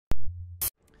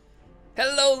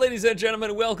Hello, ladies and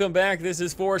gentlemen, welcome back. This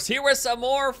is Force here with some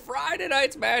more Friday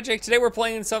Night's Magic. Today we're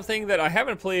playing something that I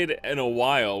haven't played in a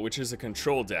while, which is a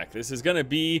control deck. This is going to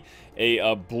be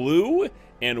a blue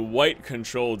and white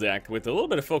control deck with a little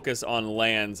bit of focus on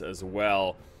lands as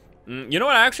well. You know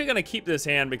what, I'm actually going to keep this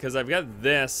hand because I've got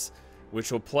this,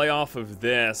 which will play off of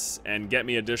this and get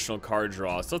me additional card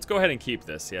draw. So let's go ahead and keep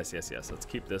this. Yes. Let's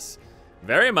keep this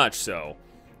very much so.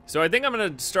 So I think I'm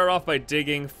going to start off by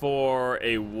digging for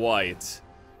a white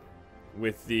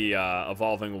with the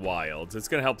Evolving Wilds. It's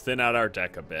going to help thin out our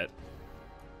deck a bit.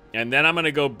 And then I'm going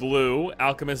to go blue,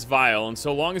 Alchemist Vial, and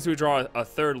so long as we draw a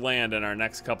third land in our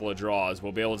next couple of draws,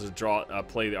 we'll be able to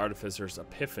play the Artificer's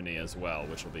Epiphany as well,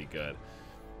 which will be good.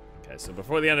 Okay, so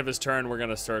before the end of his turn, we're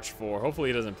going to search for... Hopefully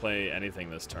he doesn't play anything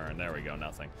this turn. There we go,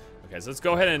 nothing. Okay, so let's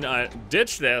go ahead and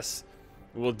ditch this.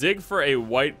 We'll dig for a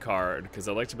white card, because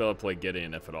I'd like to be able to play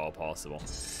Gideon if at all possible.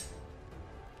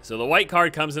 So the white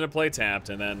card comes into play tapped,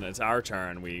 and then it's our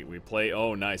turn. We play...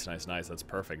 Oh, nice. That's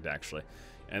perfect, actually.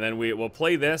 And then we'll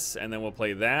play this, and then we'll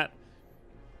play that.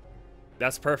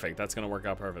 That's perfect. That's going to work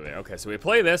out perfectly. Okay, so we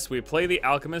play this. We play the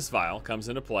Alchemist Vial. Comes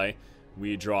into play.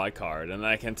 We draw a card. And then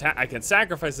I can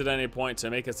sacrifice it at any point to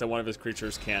make it so one of his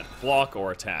creatures can't block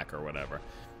or attack or whatever.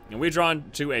 And we draw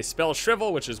into a Spell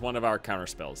Shrivel, which is one of our counter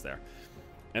spells there.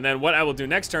 And then what I will do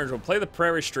next turn is we'll play the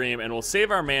Prairie Stream, and we'll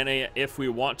save our mana if we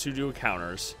want to do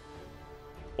counters.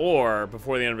 Or,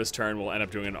 before the end of his turn, we'll end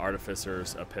up doing an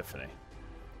Artificer's Epiphany.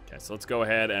 Okay, so let's go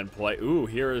ahead and play... Ooh,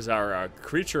 here is our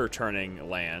creature turning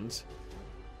land.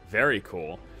 Very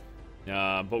cool.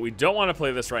 But we don't want to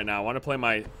play this right now. I want to play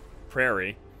my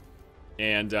Prairie.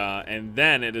 And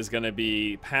then it is going to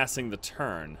be passing the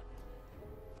turn.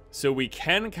 So we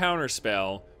can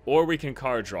counterspell... Or we can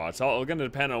card draw. It's all going to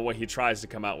depend on what he tries to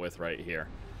come out with right here.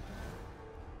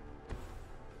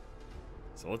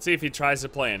 So let's see if he tries to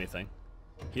play anything.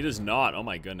 He does not. Oh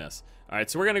my goodness.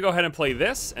 Alright, so we're going to go ahead and play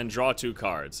this and draw 2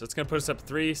 cards. That's going to put us up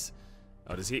 3.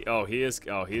 Oh, does he? Oh, he is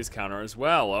counter as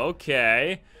well.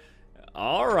 Okay.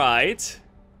 Alright.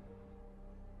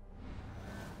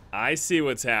 I see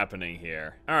what's happening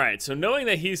here. Alright, so knowing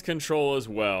that he's control as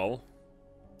well.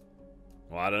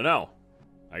 Well, I don't know.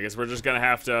 I guess we're just going to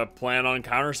have to plan on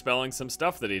counterspelling some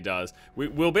stuff that he does.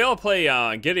 We'll be able to play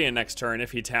Gideon next turn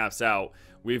if he taps out.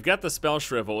 We've got the Spell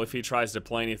Shrivel if he tries to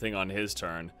play anything on his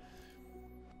turn.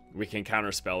 We can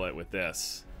counterspell it with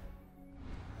this.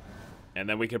 And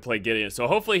then we can play Gideon. So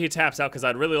hopefully he taps out because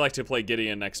I'd really like to play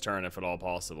Gideon next turn if at all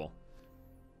possible.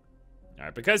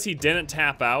 Alright, because he didn't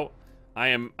tap out,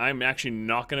 I'm actually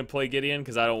not going to play Gideon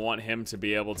because I don't want him to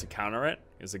be able to counter it.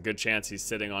 There's a good chance he's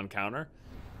sitting on counter.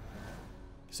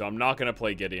 So I'm not going to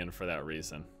play Gideon for that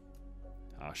reason.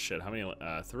 Oh, shit. How many?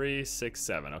 3, 6,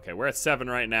 7. Okay, we're at 7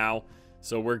 right now.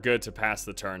 So we're good to pass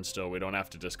the turn still. We don't have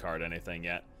to discard anything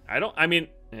yet.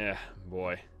 Yeah,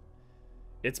 boy.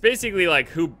 It's basically like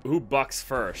who bucks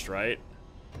first, right?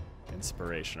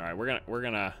 Inspiration. All right, we're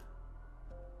gonna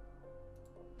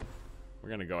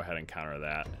go ahead and counter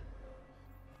that.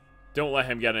 Don't let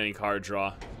him get any card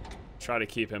draw. Try to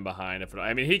keep him behind.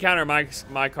 I mean, he countered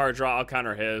my card draw. I'll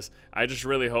counter his. I just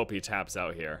really hope he taps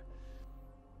out here.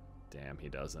 Damn, he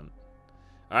doesn't.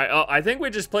 All right, I think we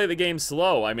just play the game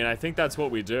slow. I mean, I think that's what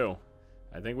we do.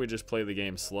 I think we just play the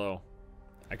game slow.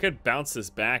 I could bounce this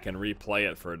back and replay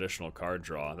it for additional card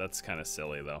draw. That's kind of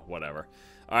silly, though. Whatever.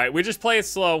 All right, we just play it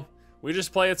slow. We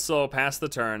just play it slow, pass the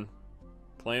turn.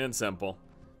 Plain and simple.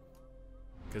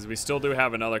 Because we still do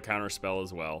have another counter spell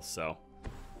as well, so...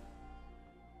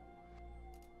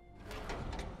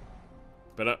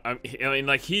 But I mean,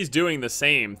 like, he's doing the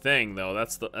same thing, though.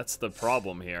 That's the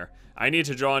problem here. I need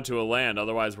to draw into a land,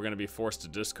 otherwise we're going to be forced to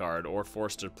discard or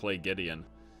forced to play Gideon.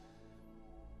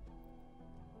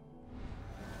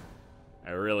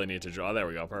 I really need to draw. Oh, there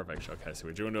we go. Perfect. Okay, so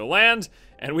we drew into a land,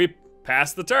 and we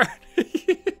passed the turn.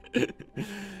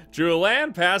 Drew a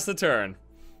land, passed the turn.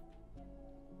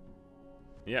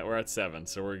 Yeah, we're at 7,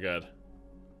 so we're good.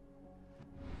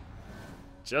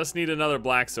 Just need another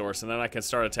black source, and then I can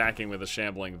start attacking with a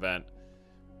Shambling Vent.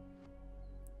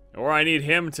 Or I need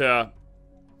him to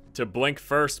blink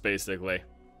first, basically.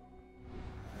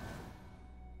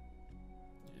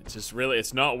 It's just really,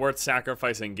 it's not worth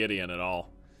sacrificing Gideon at all.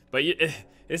 But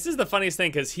this is the funniest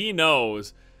thing, because he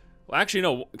knows... Well, actually,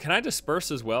 no. Can I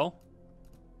disperse as well?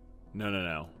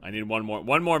 No. I need one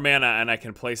more mana, and I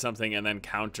can play something and then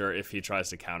counter if he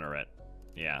tries to counter it.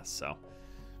 Yeah, so...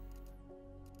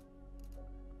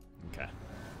 Okay.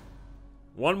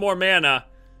 One more mana,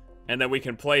 and then we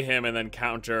can play him and then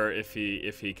counter if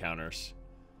he counters.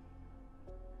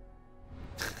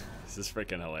 This is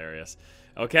freaking hilarious.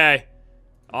 Okay.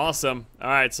 Awesome.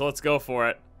 Alright, so let's go for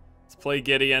it. Let's play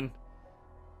Gideon.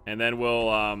 And then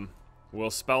we'll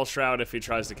Spell Shroud if he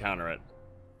tries to counter it.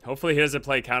 Hopefully he doesn't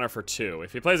play counter for 2.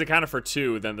 If he plays a counter for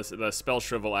 2, then the Spell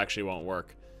Shrivel actually won't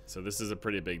work. So this is a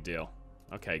pretty big deal.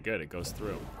 Okay, good. It goes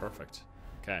through. Perfect.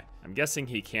 Okay. I'm guessing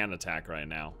he can attack right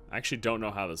now. I actually don't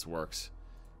know how this works.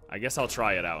 I guess I'll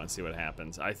try it out and see what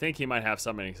happens. I think he might have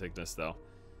Summoning Sickness, though.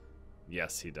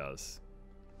 Yes, he does.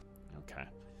 Okay.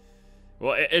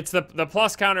 Well, it's the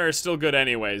plus counter is still good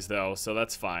anyways, though, so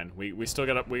that's fine. We still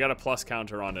got a plus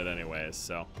counter on it anyways,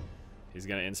 so he's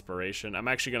gonna Inspiration. I'm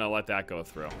actually gonna let that go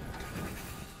through.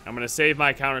 I'm gonna save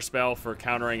my counter spell for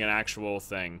countering an actual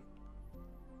thing.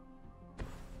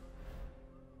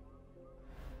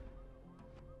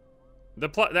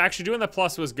 Actually doing the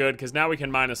plus was good because now we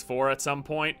can -4 at some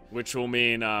point, which will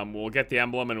mean we'll get the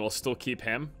emblem and we'll still keep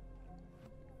him.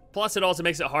 Plus, it also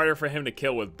makes it harder for him to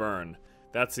kill with burn.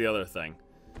 That's the other thing.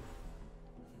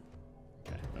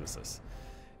 Okay, what is this?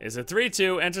 Is a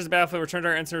 3/2, enters the battlefield, return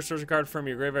our insert search card from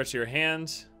your graveyard to your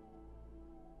hand.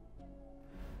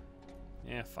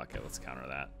 Yeah, fuck it, let's counter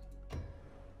that.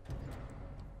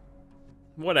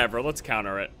 Whatever, let's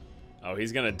counter it. Oh,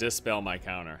 he's gonna dispel my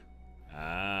counter.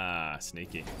 Ah,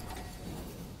 sneaky.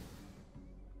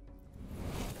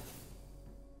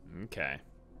 Okay.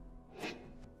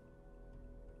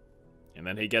 And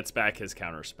then he gets back his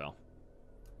counter spell.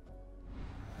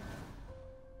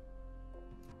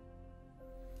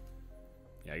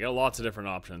 Yeah, I got lots of different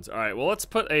options. All right, well, let's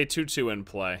put a 2/2 in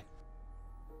play.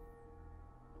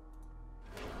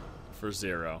 For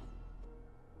 0.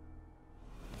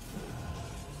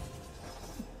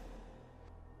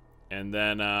 And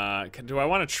then, do I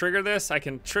want to trigger this? I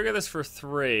can trigger this for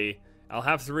 3. I'll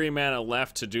have 3 mana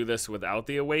left to do this without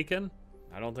the Awaken.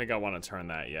 I don't think I want to turn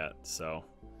that yet, so.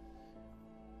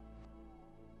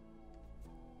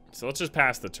 So let's just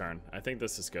pass the turn. I think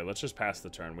this is good. Let's just pass the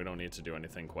turn. We don't need to do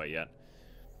anything quite yet.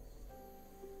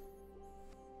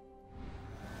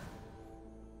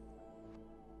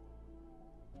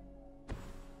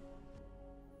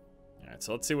 Alright,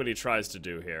 so let's see what he tries to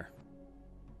do here.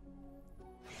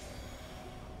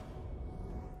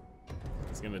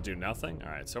 He's gonna do nothing?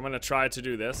 Alright, so I'm gonna try to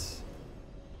do this.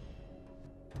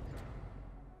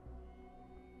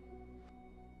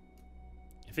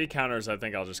 If he counters, I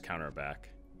think I'll just counter back.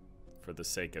 For the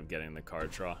sake of getting the card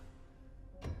draw.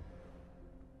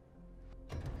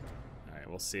 Alright,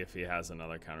 we'll see if he has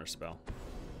another counter spell.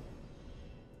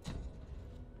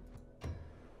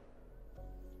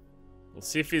 We'll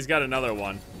see if he's got another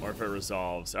one, or if it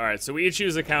resolves. Alright, so we each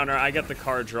use a counter. I get the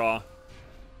card draw.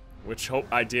 Which,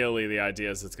 ideally, the idea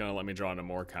is it's going to let me draw into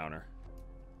more counter.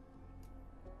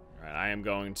 Alright, I am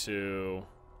going to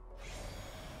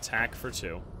attack for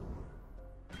 2.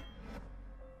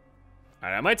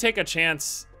 Alright, I might take a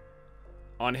chance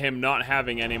on him not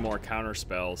having any more counter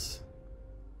spells.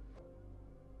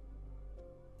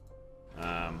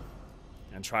 And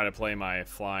try to play my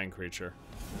flying creature.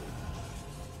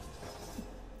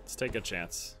 Let's take a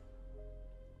chance.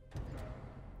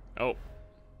 Oh.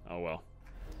 Oh well.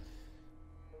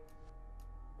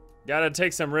 Gotta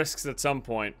take some risks at some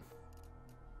point.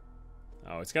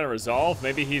 Oh, it's gotta resolve?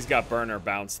 Maybe he's got burn or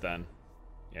bounce then.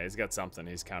 Yeah, he's got something.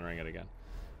 He's countering it again.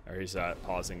 Or he's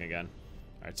pausing again.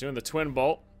 Alright, doing the Twin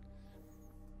Bolt.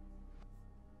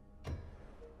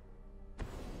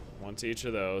 1 to each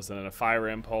of those, and then a Fire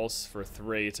Impulse for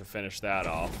 3 to finish that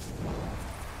off.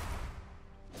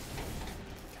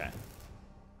 Okay.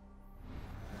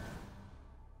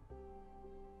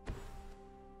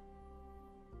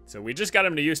 So we just got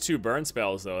him to use 2 burn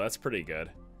spells, though. That's pretty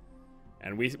good.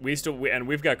 And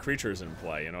we've got creatures in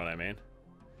play. You know what I mean?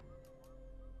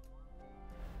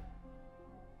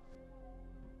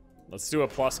 Let's do a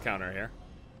plus counter here.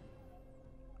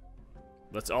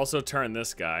 Let's also turn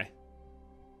this guy.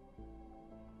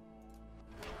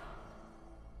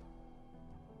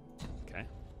 Okay.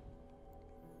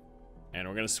 And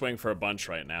we're gonna swing for a bunch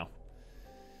right now.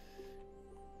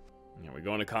 And we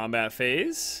go into combat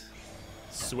phase.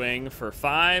 Swing for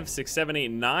 5, 6, 7, 8,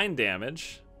 9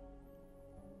 damage.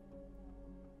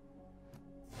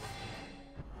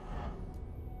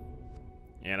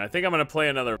 And I think I'm gonna play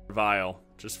another Vial.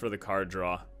 Just for the card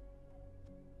draw.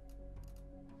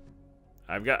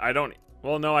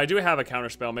 Well, no, I do have a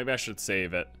counterspell. Maybe I should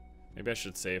save it. Maybe I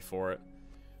should save for it.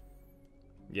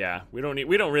 Yeah, we don't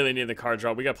really need the card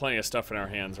draw. We got plenty of stuff in our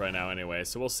hands right now anyway,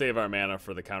 so we'll save our mana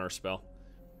for the counterspell.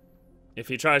 If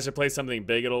he tries to play something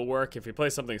big, it'll work. If he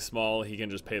plays something small, he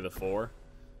can just pay the 4.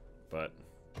 But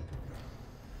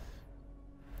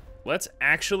let's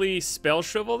actually Spell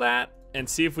Shrivel that and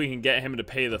see if we can get him to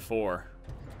pay the 4.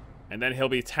 And then he'll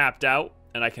be tapped out,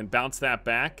 and I can bounce that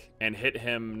back and hit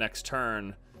him next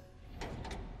turn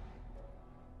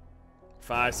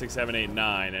 5, 6, 7, 8,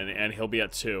 9, and he'll be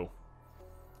at 2.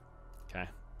 Okay.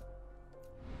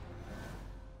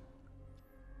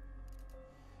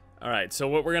 Alright, so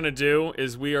what we're going to do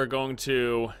is we are going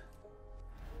to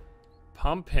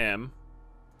pump him.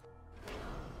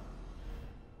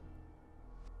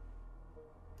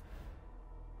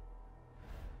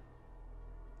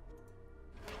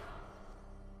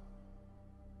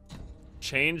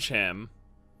 Change him.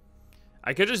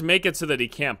 I could just make it so that he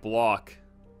can't block.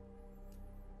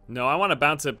 No, I want to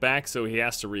bounce it back so he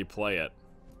has to replay it.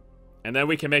 And then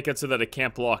we can make it so that it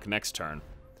can't block next turn.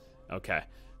 Okay.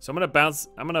 So I'm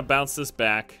gonna bounce this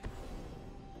back.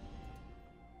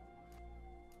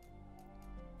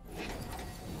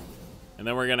 And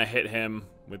then we're gonna hit him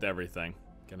with everything.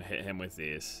 Gonna hit him with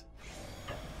these.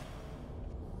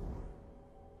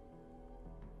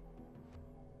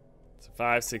 So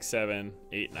 5, 6, 7,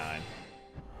 8, 9.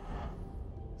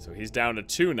 So he's down to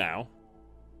 2 now.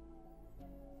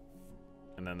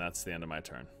 And then that's the end of my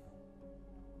turn.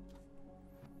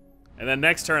 And then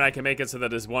next turn I can make it so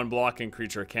that his one blocking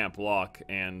creature can't block,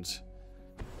 and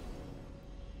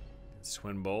it's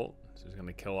Twin Bolt. So he's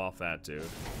gonna kill off that dude.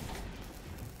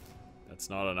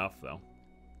 That's not enough though.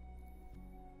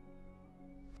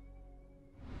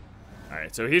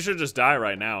 Alright, so he should just die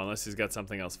right now unless he's got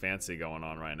something else fancy going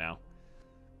on right now.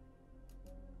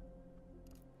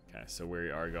 Okay, so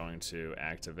we are going to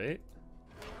activate.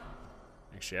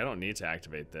 Actually, I don't need to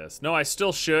activate this. No, I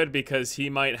still should, because he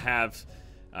might have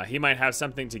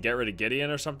something to get rid of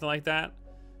Gideon or something like that.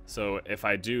 So if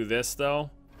I do this, though,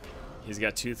 he's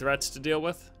got 2 threats to deal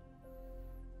with.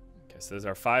 Okay, so there's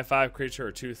our 5/5 creature,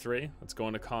 or 2/3. Let's go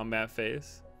into combat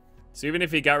phase. So even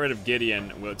if he got rid of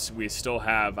Gideon, we still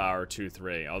have our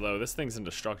 2/3. Although this thing's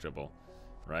indestructible,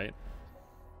 right?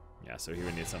 Yeah, so he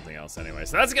would need something else anyway.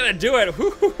 So that's gonna do it.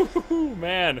 Woo,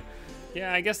 man.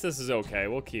 Yeah, I guess this is okay.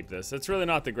 We'll keep this. It's really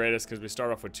not the greatest because we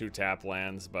start off with 2 tap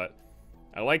lands, but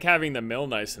I like having the mill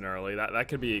nice and early. That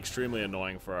could be extremely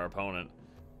annoying for our opponent.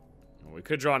 We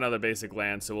could draw another basic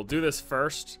land, so we'll do this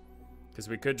first, because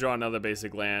we could draw another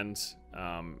basic land,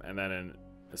 and then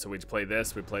so we play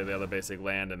this, we play the other basic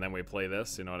land, and then we play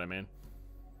this. You know what I mean?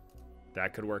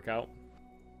 That could work out.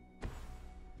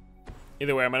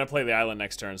 Either way, I'm gonna play the island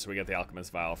next turn, so we get the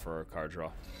Alchemist Vial for a card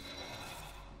draw.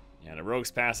 Yeah, and a Rogue's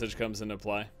Passage comes into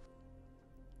play.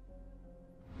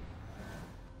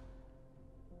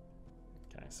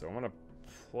 Okay, so I'm gonna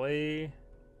play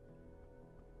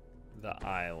the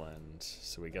island,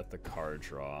 so we get the card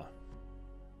draw.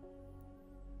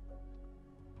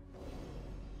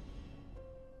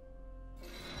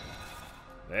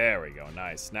 There we go,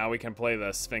 nice. Now we can play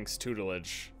the Sphinx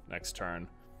Tutelage next turn,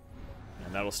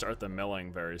 and that'll start the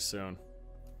milling very soon.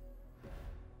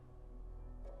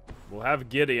 We'll have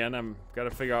Gideon. I'm got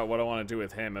to figure out what I want to do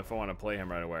with him, if I want to play him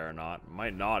right away or not.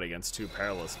 Might not against 2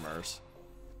 Perilous Murs.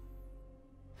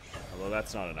 Although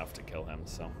that's not enough to kill him,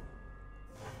 so.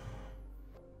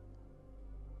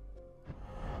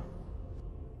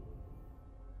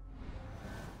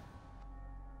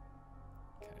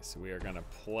 Okay, so we are going to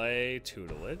play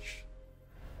Tutelage.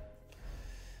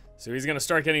 So he's going to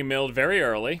start getting milled very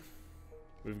early.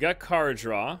 We've got card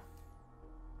draw.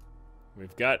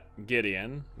 We've got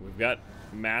Gideon. We've got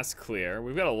Mass Clear.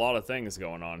 We've got a lot of things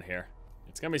going on here.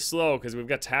 It's going to be slow because we've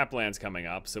got tap lands coming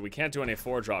up, so we can't do any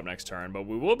 4-drop next turn, but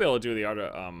we will be able to do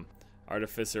the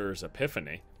Artificer's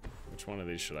Epiphany. Which one of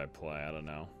these should I play? I don't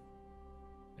know.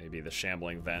 Maybe the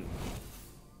Shambling Vent.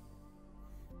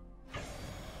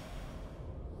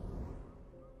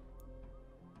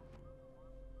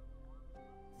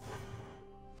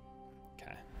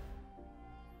 Okay.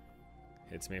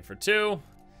 Hits me for 2.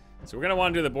 So we're going to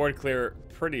want to do the board clear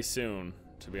pretty soon,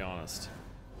 to be honest.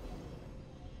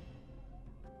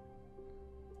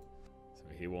 So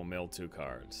he will mill 2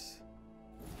 cards.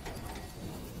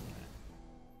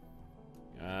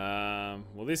 Okay.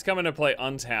 Well, these come into play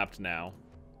untapped now.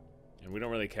 And we don't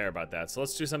really care about that. So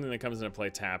let's do something that comes into play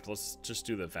tapped. Let's just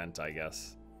do the Vent, I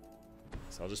guess.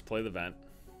 So I'll just play the Vent.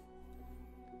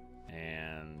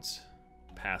 And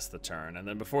pass the turn. And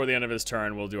then before the end of his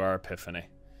turn, we'll do our Epiphany.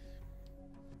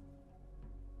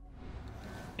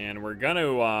 And we're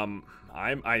gonna,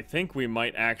 I think we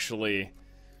might actually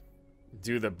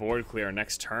do the board clear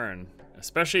next turn.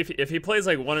 Especially if he plays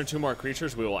like 1 or 2 more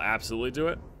creatures, we will absolutely do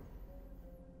it.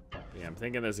 But yeah, I'm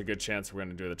thinking there's a good chance we're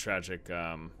gonna do the Tragic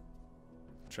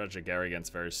Arrogance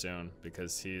very soon,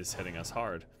 because he's hitting us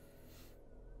hard.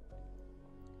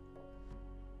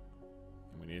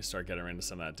 And we need to start getting into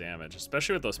some of that damage,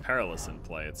 especially with those Perilous in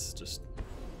play. It's just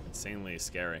insanely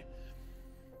scary.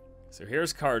 So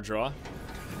here's card draw.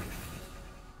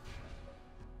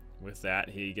 With that,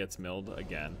 he gets milled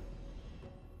again.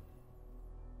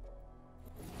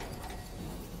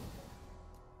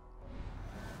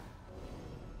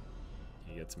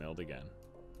 gets milled again.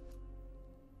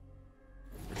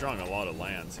 We're drawing a lot of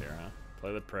lands here, huh?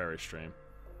 Play the Prairie Stream.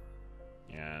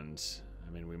 And,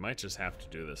 I mean, we might just have to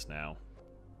do this now.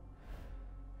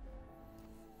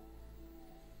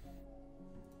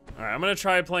 Alright, I'm gonna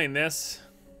try playing this.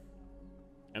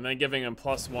 And then giving him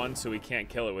 +1 so he can't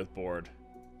kill it with board.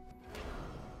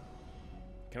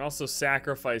 Can also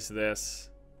sacrifice this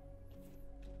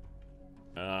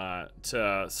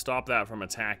to stop that from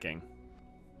attacking.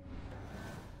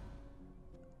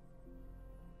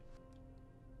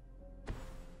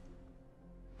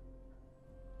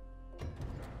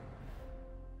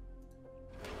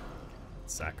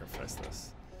 Sacrifice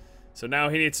this. So now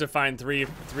he needs to find three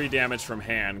damage from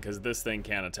hand because this thing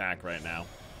can't attack right now.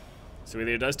 So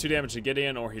either he does 2 damage to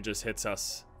Gideon or he just hits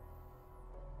us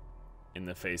in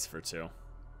the face for 2.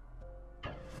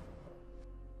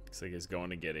 Looks like he's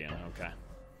going to Gideon. Okay.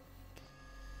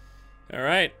 All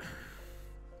right.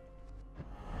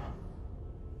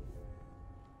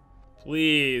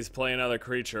 Please play another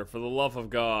creature. For the love of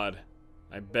God.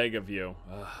 I beg of you.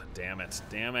 Ugh, damn it.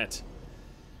 Damn it.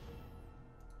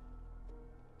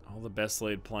 All the best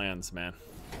laid plans, man.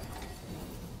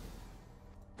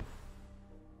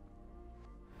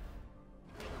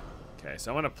 Okay,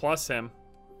 so I'm going to plus him.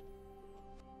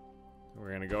 We're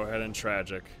going to go ahead and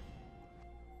tragic.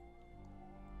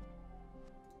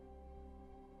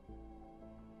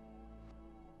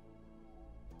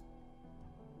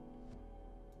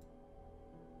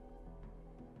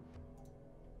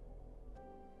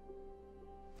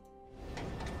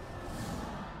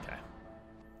 Okay.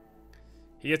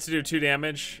 He gets to do 2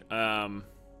 damage.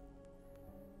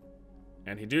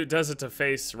 And he does it to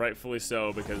face, rightfully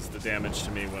so, because the damage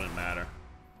to me wouldn't matter.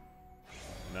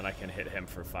 And then I can hit him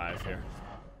for 5 here.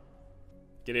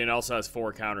 Gideon also has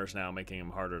 4 counters now, making him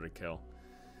harder to kill.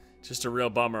 Just a real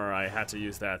bummer I had to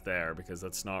use that there, because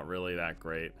that's not really that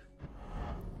great.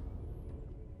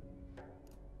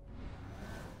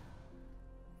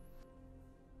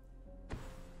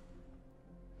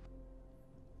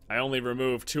 I only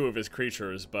removed 2 of his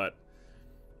creatures, but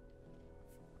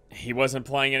he wasn't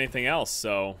playing anything else,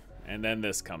 so... And then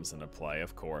this comes into play,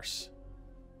 of course.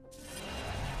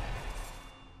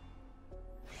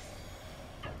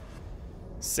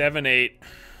 Seven, 8.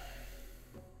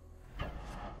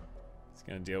 It's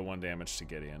gonna deal 1 damage to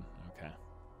Gideon. Okay.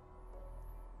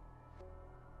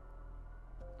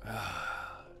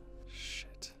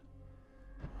 Shit.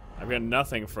 I've got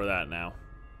nothing for that now.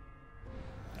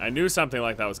 I knew something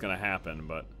like that was gonna happen,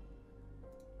 but...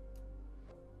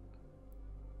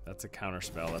 That's a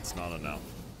counterspell. That's not enough.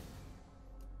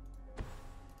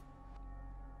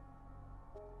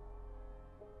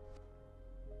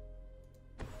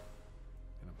 Gonna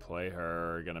play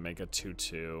her. Gonna make a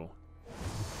 2/2.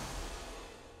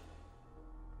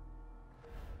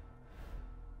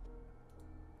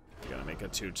 Gonna make a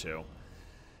 2/2.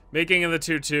 Making the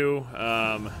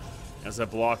 2/2 as a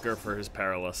blocker for his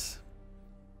Perilous.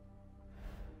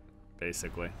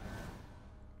 Basically.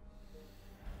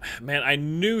 Man, I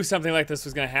knew something like this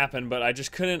was gonna happen, but I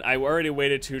just couldn't. I already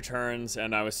waited 2 turns,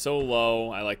 and I was so low,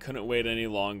 I like couldn't wait any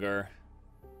longer.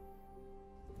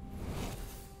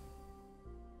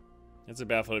 It's a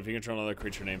battlefield. If you control another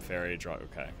creature named Fairy, draw.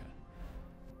 Okay.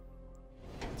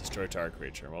 Destroy target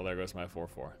creature. Well, there goes my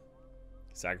 4/4.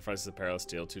 Sacrifices the Perilous,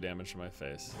 deal 2 damage to my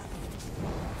face.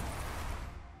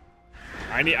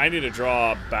 I need to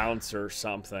draw a bounce or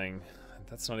something.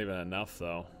 That's not even enough,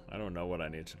 though. I don't know what I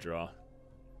need to draw.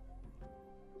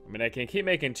 I mean, I can keep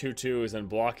making 2/2s and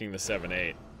blocking the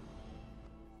 7/8.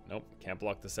 Nope, can't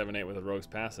block the 7/8 with a Rogue's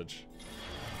Passage.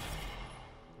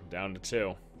 I'm down to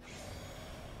 2.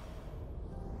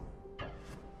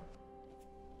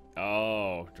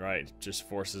 Oh, right. Just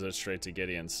forces it straight to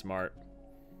Gideon. Smart.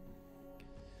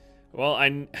 Well, I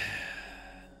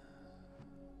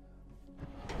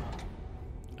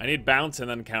need bounce and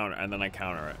then counter, and then I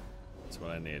counter it. That's what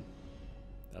I need.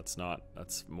 That's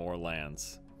more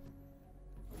lands.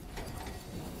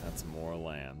 That's more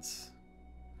lands.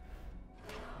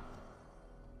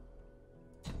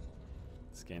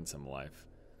 Let's gain some life.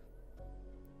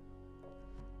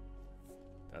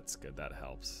 That's good, that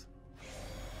helps.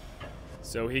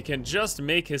 So he can just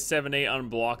make his 7/8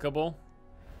 unblockable.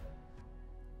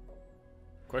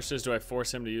 Question is, do I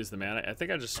force him to use the mana? I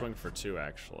think I just swing for 2,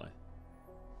 actually.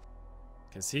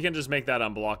 Because he can just make that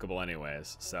unblockable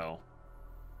anyways, so...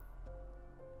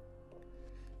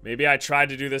 Maybe I tried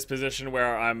to do this position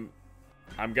where I'm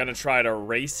gonna try to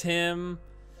race him.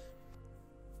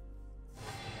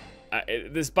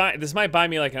 This might buy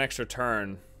me like an extra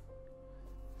turn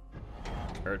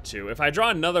or 2. If I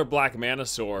draw another black mana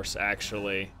source,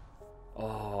 actually,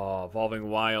 Oh,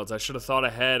 Evolving Wilds. I should have thought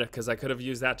ahead, because I could have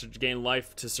used that to gain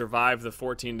life to survive the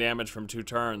 14 damage from 2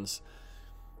 turns.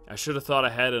 I should have thought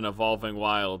ahead in Evolving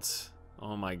Wilds.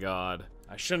 Oh my god.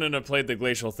 I shouldn't have played the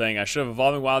Glacial thing. I should have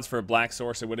Evolving Wilds for a black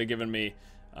source. It would have given me...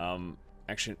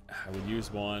 actually, I would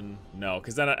use 1. No,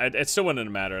 because then it still wouldn't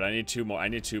have mattered. I need 2 more. I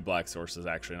need 2 black sources,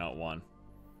 actually, not 1.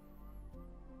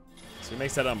 So he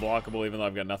makes that unblockable, even though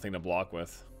I've got nothing to block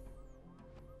with.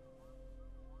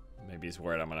 Maybe he's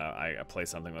worried I play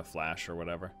something with Flash or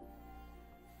whatever.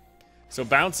 So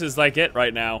bounce is like it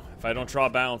right now. If I don't draw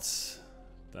bounce,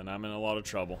 then I'm in a lot of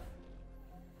trouble.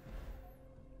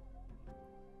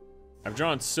 I've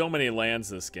drawn so many lands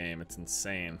this game, it's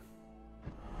insane.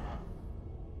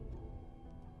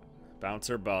 Bounce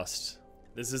or bust.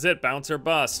 This is it, bounce or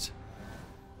bust.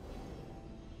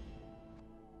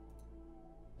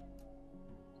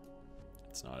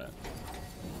 That's not it.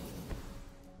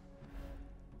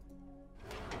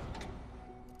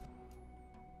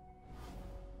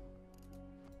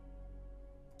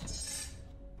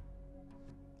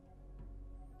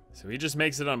 So he just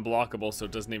makes it unblockable, so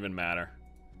it doesn't even matter.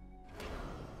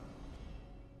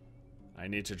 I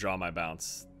need to draw my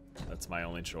bounce. That's my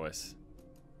only choice.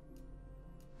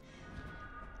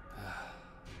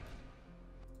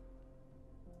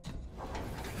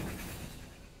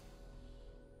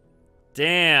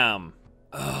 Damn.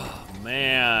 Oh,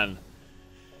 man.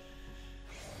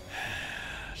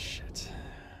 Shit.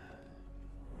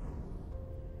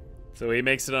 So he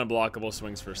makes it unblockable,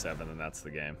 swings for 7, and that's the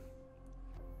game.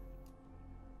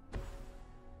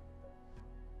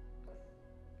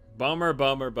 Bummer,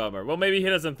 bummer, bummer. Well, maybe he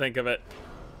doesn't think of it,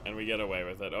 and we get away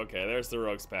with it. Okay, there's the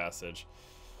Rogue's Passage.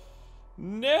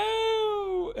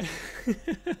 No!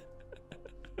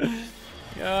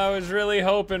 I was really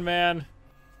hoping, man.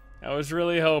 I was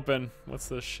really hoping. What's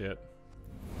this shit?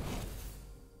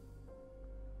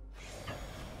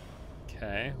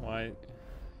 Okay, why?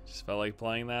 Just felt like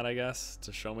playing that, I guess,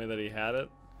 to show me that he had it.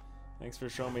 Thanks for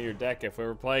showing me your deck. If we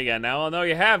were playing again, now I'll know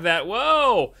you have that.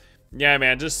 Whoa! Yeah,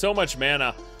 man, just so much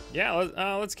mana. Yeah,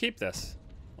 let's keep this.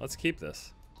 Let's keep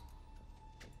this.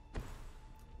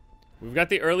 We've got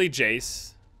the early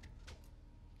Jace.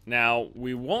 Now,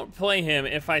 we won't play him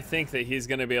if I think that he's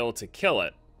going to be able to kill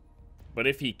it. But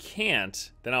if he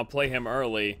can't, then I'll play him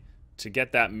early to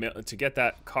get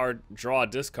that card draw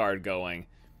discard going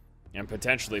and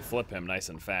potentially flip him nice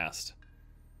and fast.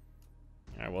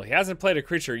 All right, well, he hasn't played a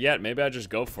creature yet. Maybe I just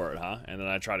go for it, huh? And then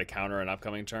I try to counter in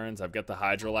upcoming turns. I've got the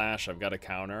Hydro Lash. I've got a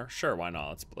counter. Sure, why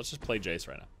not? Let's just play Jace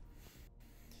right now.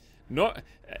 No,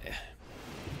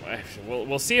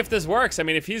 we'll see if this works. I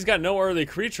mean, if he's got no early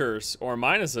creatures or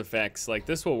minus effects, like,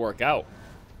 this will work out.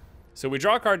 So we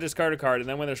draw a card, discard a card, and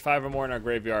then when there's 5 or more in our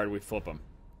graveyard, we flip them.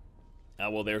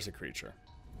 Well, there's a creature.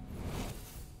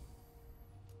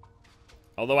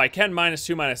 Although I can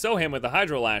 -2, -0 him with the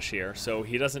Hydro Lash here, so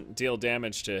he doesn't deal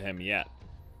damage to him yet.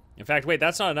 In fact, wait,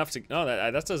 that's not enough to... No,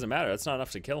 that doesn't matter. That's not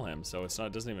enough to kill him, so it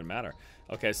doesn't even matter.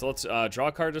 Okay, so let's draw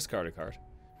a card, discard a card.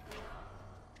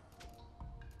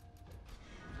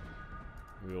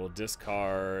 We will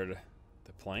discard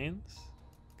the plains,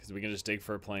 because we can just dig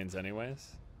for plains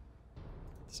anyways.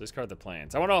 Let's discard the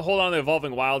plains. I want to hold on to the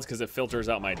Evolving Wilds because it filters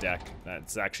out my deck.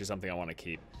 That's actually something I want to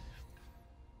keep.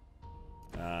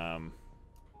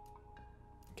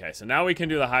 Okay, so now we can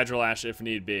do the Hydro Lash if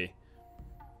need be.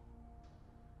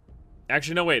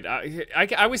 Actually, no, wait.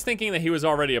 I was thinking that he was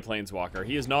already a Planeswalker.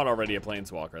 He is not already a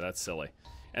Planeswalker. That's silly.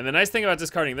 And the nice thing about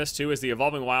discarding this, too, is the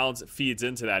Evolving Wilds feeds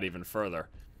into that even further.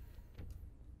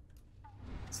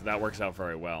 So that works out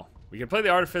very well. We can play the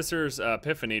Artificer's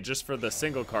Epiphany just for the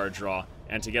single card draw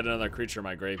and to get another creature in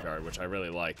my graveyard, which I really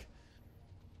like.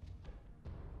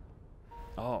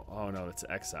 Oh no, it's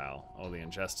Exile. Oh, the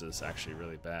Ingest is actually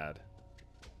really bad.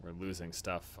 We're losing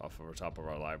stuff off of the top of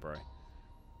our library.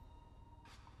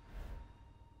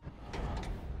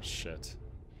 Shit.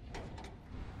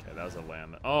 Okay, that was a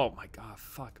land. Oh my god,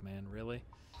 fuck, man, really?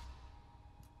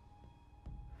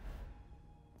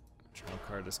 Draw a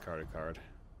card, discard a card.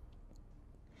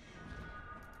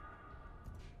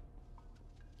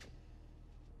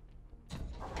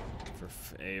 For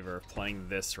favor, playing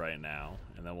this right now,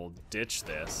 and then we'll ditch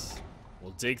this.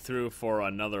 We'll dig through for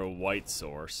another white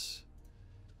source.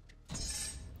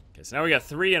 Okay, so now we got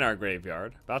 3 in our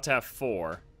graveyard. About to have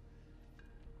 4.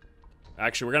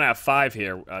 Actually, we're gonna have 5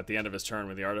 here at the end of his turn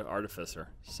with the Artificer.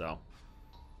 So,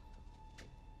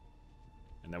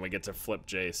 and then we get to flip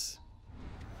Jace,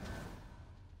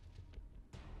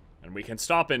 and we can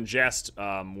stop Ingest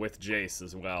with Jace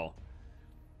as well.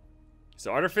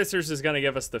 So Artificers is gonna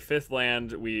give us the 5th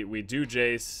land. We do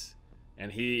Jace,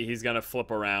 and he's gonna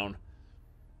flip around.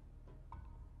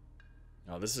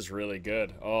 Oh, this is really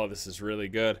good. Oh, this is really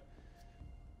good.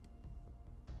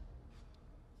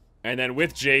 And then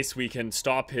with Jace, we can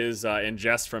stop his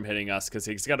ingest from hitting us because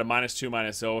he's got a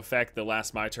 -2/-0 effect the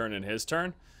last my turn and his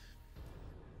turn.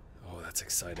 Oh, that's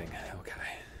exciting.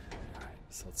 Okay. All right,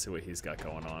 so let's see what he's got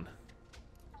going on.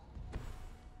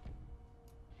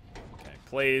 Okay,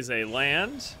 plays a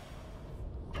land.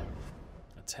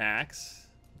 Attacks.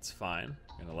 It's fine.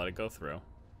 I'm gonna let it go through.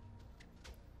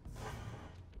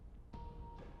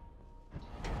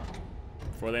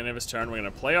 Before the end of his turn, we're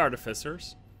gonna play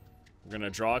Artificers. We're gonna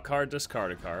draw a card,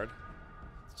 discard a card.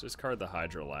 Let's discard the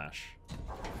Hydro Lash.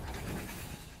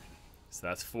 So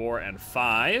that's 4 and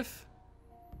 5.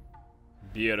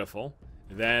 Beautiful.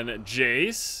 Then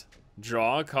Jace,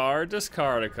 draw a card,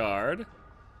 discard a card.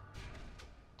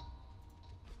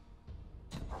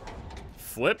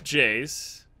 Flip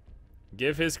Jace,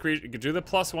 give his creature, do the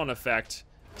 +1 effect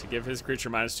to give his creature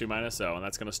 -2/-0, and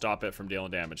that's gonna stop it from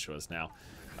dealing damage to us now.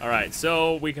 All right,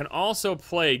 so we can also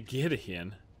play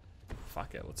Gideon.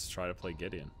 Fuck it, let's try to play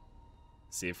Gideon.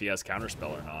 See if he has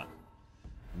Counterspell or not.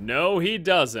 No, he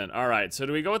doesn't. All right, so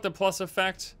do we go with the plus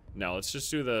effect? No, let's just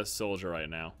do the Soldier right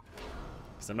now.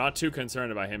 Because I'm not too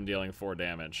concerned about him dealing 4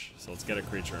 damage. So let's get a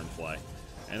creature in play.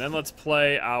 And then let's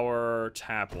play our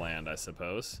tap land, I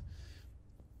suppose.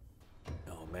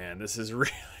 Oh man, this is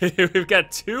really... We've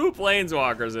got 2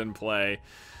 Planeswalkers in play.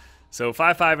 So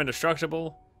 5/5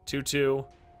 Indestructible, 2/2,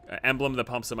 emblem that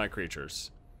pumps in my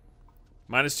creatures.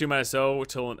 -2/-0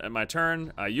 till end my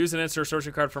turn. Use an instant or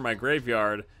sorcery card from my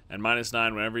graveyard, and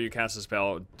 -9 whenever you cast a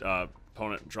spell,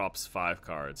 opponent drops 5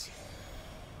 cards.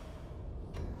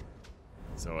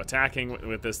 So attacking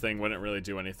with this thing wouldn't really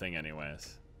do anything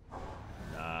anyways.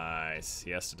 Nice.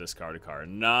 He has to discard a card.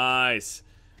 Nice.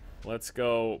 Let's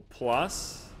go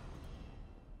plus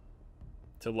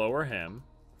to lower him.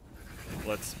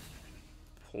 Let's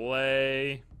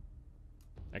play...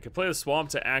 I could play the Swamp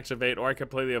to activate, or I could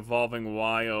play the Evolving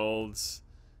Wilds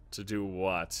to do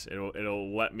what?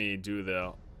 It'll let me do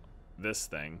this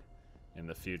thing in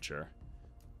the future.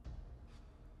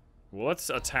 Well, let's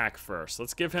attack first.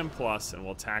 Let's give him plus, and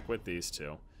we'll attack with these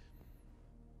 2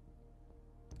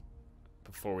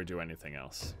 before we do anything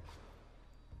else.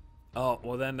 Oh,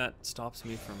 well then that stops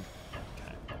me from...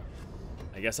 Okay.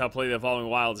 I guess I'll play the Evolving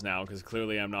Wilds now, because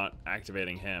clearly I'm not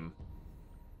activating him.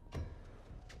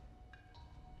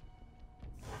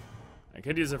 I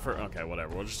could use it for... Okay,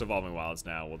 whatever. We'll just Evolving Wilds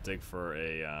now. We'll dig for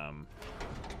a...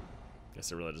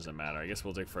 guess it really doesn't matter. I guess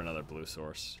we'll dig for another blue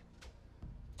source.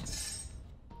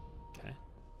 Okay.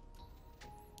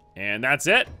 And that's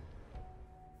it.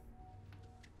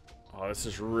 Oh, this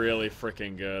is really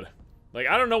freaking good. Like,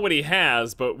 I don't know what he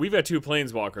has, but we've got 2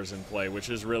 Planeswalkers in play, which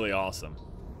is really awesome.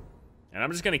 And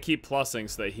I'm just going to keep plussing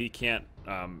so that he can't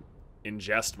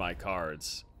ingest my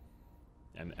cards.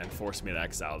 And force me to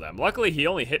exile them. Luckily, he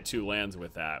only hit 2 lands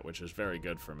with that, which is very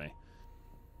good for me.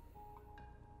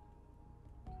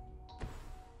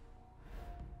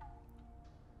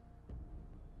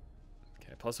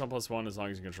 Okay, +1/+1 as long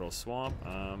as you control Swamp.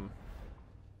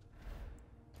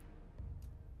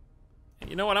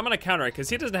 You know what? I'm going to counter it because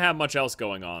he doesn't have much else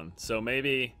going on. So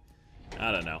maybe...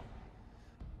 I don't know.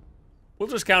 We'll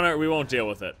just counter it. We won't deal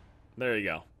with it. There you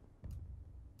go.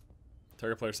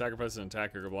 Target player sacrifices an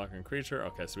attacker or blocking creature.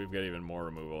 Okay, so we've got even more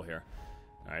removal here.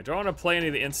 Alright, do I want to play any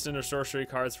of the instant or sorcery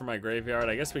cards from my graveyard?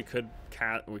 I guess we could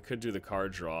do the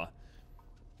card draw.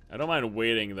 I don't mind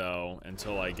waiting, though,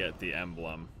 until I get the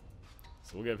emblem.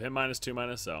 So we'll give him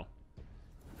 -2/-0.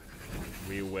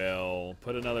 We will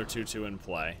put another 2/2 in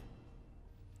play.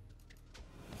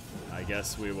 I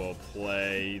guess we will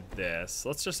play this.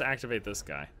 Let's just activate this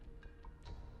guy.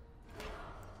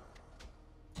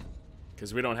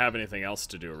 Because we don't have anything else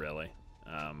to do, really,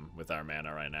 with our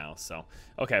mana right now. So,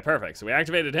 okay, perfect. So we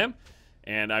activated him.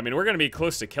 And, I mean, we're going to be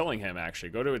close to killing him, actually.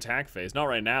 Go to attack phase. Not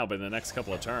right now, but in the next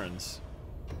couple of turns.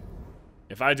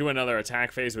 If I do another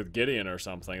attack phase with Gideon or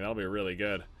something, that'll be really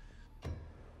good.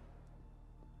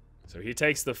 So he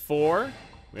takes the 4.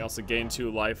 We also gain 2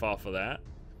 life off of that.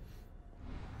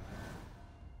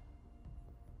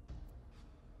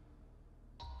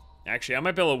 Actually, I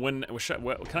might be able to win.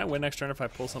 Can I win next turn if I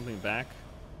pull something back?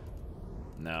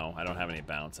 No, I don't have any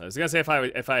bounce. I was gonna say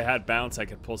if I had bounce, I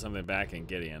could pull something back in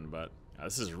Gideon, but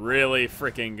this is really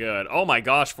freaking good. Oh my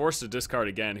gosh, forced to discard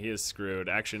again. He is screwed.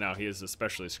 Actually, now he is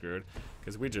especially screwed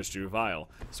because we just drew Vial.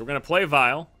 So we're gonna play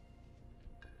Vial.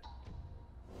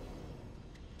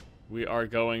 We are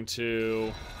going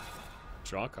to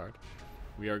draw a card.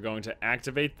 We are going to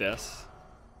activate this.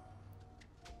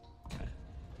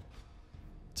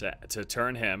 To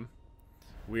turn him.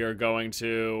 We are going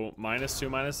to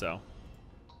 -2/-0.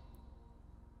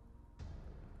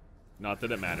 Not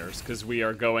that it matters, because we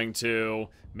are going to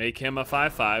make him a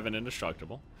 5/5 and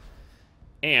indestructible.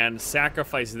 And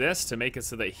sacrifice this to make it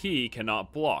so that he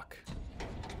cannot block.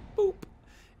 Boop.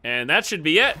 And that should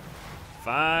be it.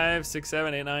 5, 6,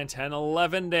 7, 8, 9, 10,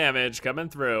 11 damage coming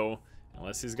through.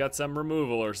 Unless he's got some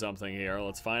removal or something here.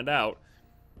 Let's find out.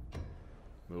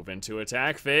 Move into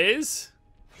attack phase.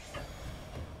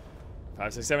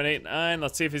 5, 6, 7, 8, 9.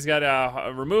 Let's see if he's got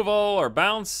a removal or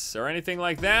bounce or anything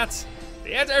like that.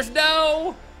 The answer's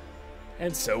no!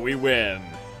 And so we win.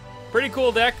 Pretty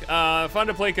cool deck. Fun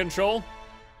to play control.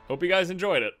 Hope you guys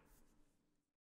enjoyed it.